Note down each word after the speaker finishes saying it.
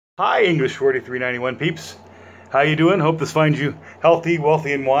Hi, English 4391 peeps. How you doing? Hope this finds you healthy,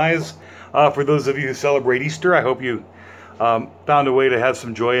 wealthy, and wise. For those of you who celebrate Easter, I hope you found a way to have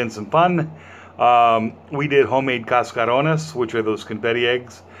some joy and some fun. We did homemade cascarones, which are those confetti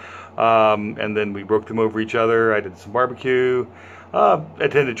eggs, and then we broke them over each other. I did some barbecue.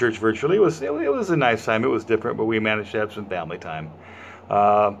 Attended church virtually. It was a nice time. It was different, but we managed to have some family time.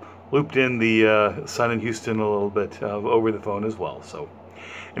 Looped in the son in Houston a little bit over the phone as well. So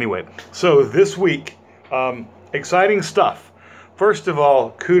anyway, so this week, exciting stuff. First of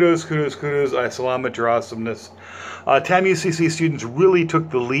all, kudos, salamat, your awesomeness. TAMU UCC students really took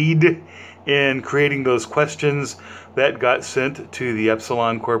the lead in creating those questions that got sent to the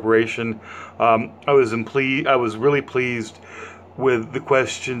Epsilon Corporation. I was really pleased with the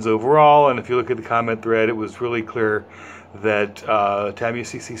questions overall, and if you look at the comment thread, it was really clear that TAMU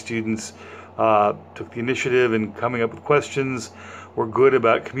UCC students took the initiative in coming up with questions, were good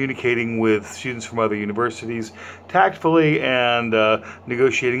about communicating with students from other universities tactfully and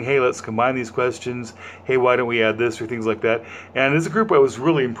negotiating, hey, let's combine these questions, hey, why don't we add this, or things like that. And as a group, I was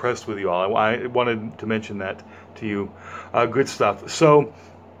really impressed with you all. I wanted to mention that to you. Good stuff. So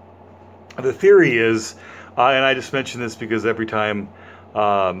the theory is, and I just mention this because every time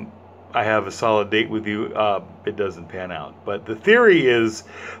I have a solid date with you, it doesn't pan out. But the theory is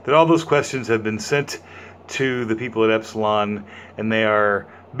that all those questions have been sent to the people at Epsilon, and they are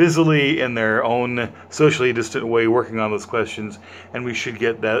busily in their own socially distant way working on those questions, and we should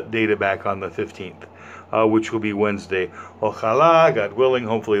get that data back on the 15th, which will be Wednesday. Ojalá, God willing,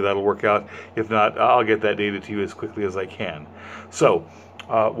 hopefully that'll work out. If not, I'll get that data to you as quickly as I can. So,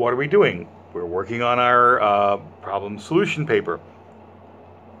 what are we doing? We're working on our problem solution paper,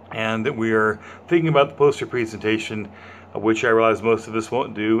 and we are thinking about the poster presentation, which I realize most of us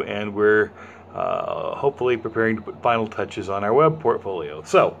won't do, and we're hopefully preparing to put final touches on our web portfolio.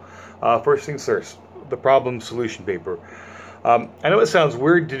 So, first things first, the problem solution paper. I know it sounds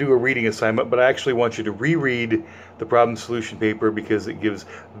weird to do a reading assignment, but I actually want you to reread the problem solution paper because it gives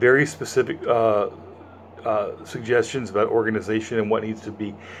very specific suggestions about organization and what needs to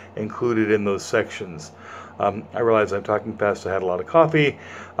be included in those sections. I realize I'm talking fast. I had a lot of coffee.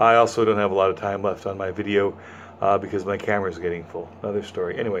 I also don't have a lot of time left on my video because my camera is getting full. Another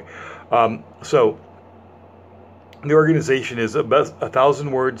story. Anyway, so the organization is about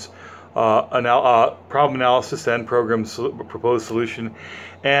 1,000 words, problem analysis and proposed solution,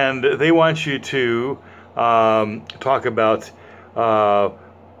 and they want you to talk about. Well,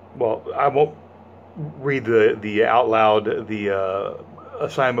 I won't read the out loud the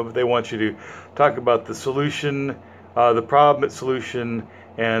assignment, but they want you to talk about the solution, the problem at solution,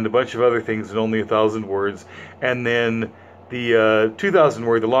 and a bunch of other things in only 1,000 words. And then the 2,000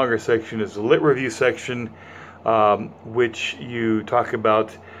 word, the longer section, is the lit review section, which you talk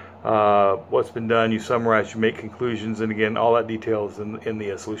about what's been done, you summarize, you make conclusions, and again, all that details in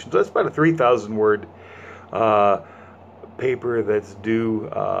the solution. So that's about a 3,000 word paper that's due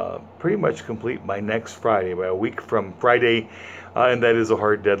pretty much complete by next Friday, by a week from Friday, and that is a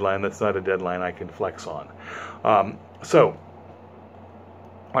hard deadline. That's not a deadline I can flex on. So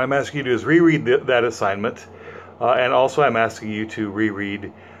what I'm asking you to do is reread that assignment, and also I'm asking you to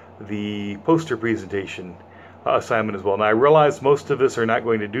reread the poster presentation assignment as well. Now I realize most of us are not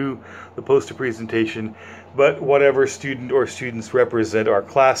going to do the poster presentation, but whatever student or students represent our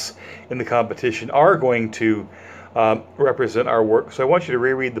class in the competition are going to represent our work. So I want you to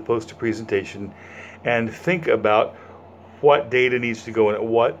reread the poster presentation and think about what data needs to go in it,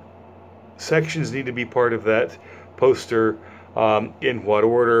 what sections need to be part of that poster, in what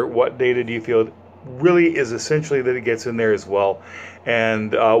order, what data do you feel really is essentially that it gets in there as well,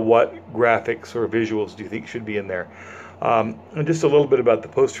 and what graphics or visuals do you think should be in there. And just a little bit about the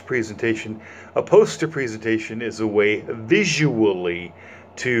poster presentation. A poster presentation is a way visually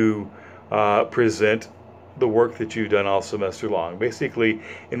to present the work that you've done all semester long. Basically,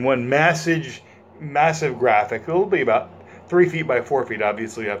 in one massive graphic, it'll be about 3 feet by 4 feet.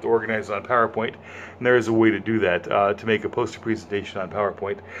 Obviously, you have to organize it on PowerPoint, and there is a way to do that, to make a poster presentation on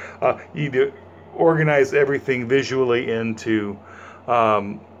PowerPoint. You need to organize everything visually into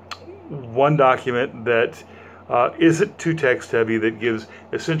one document that isn't too text heavy, that gives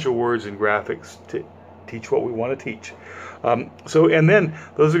essential words and graphics to teach what we want to teach. And then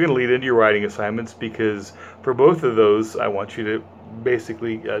those are going to lead into your writing assignments, because for both of those, I want you to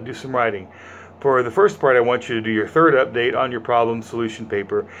basically do some writing. For the first part, I want you to do your third update on your problem solution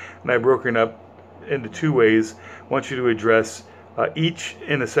paper, and I've broken up into 2 ways. I want you to address each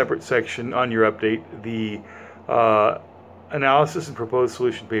in a separate section on your update, the analysis and proposed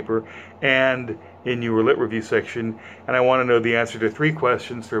solution paper, and in your lit review section, and I want to know the answer to 3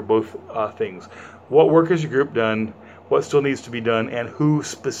 questions for both things. What work has your group done? What still needs to be done? And who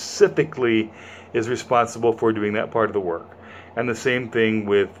specifically is responsible for doing that part of the work? And the same thing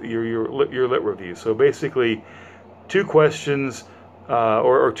with your lit review. So basically, 2 questions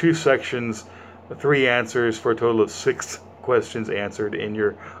or 2 sections, 3 answers for a total of 6 questions answered in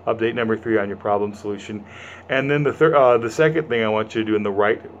your update number 3 on your problem solution. And then the second thing I want you to do in the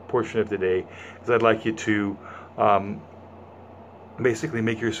right portion of today is I'd like you to basically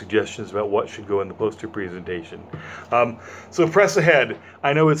make your suggestions about what should go in the poster presentation. So press ahead.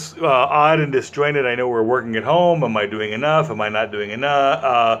 I know it's odd and disjointed. I know we're working at home. Am I doing enough? Am I not doing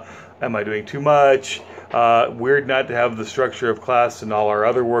enough? Am I doing too much? Weird not to have the structure of class and all our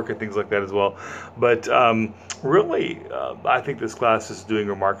other work and things like that as well. But really, I think this class is doing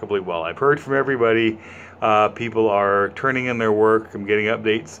remarkably well. I've heard from everybody. People are turning in their work. I'm getting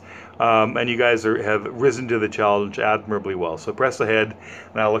updates. And you guys have risen to the challenge admirably well. So press ahead,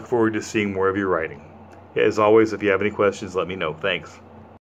 and I look forward to seeing more of your writing. As always, if you have any questions, let me know. Thanks.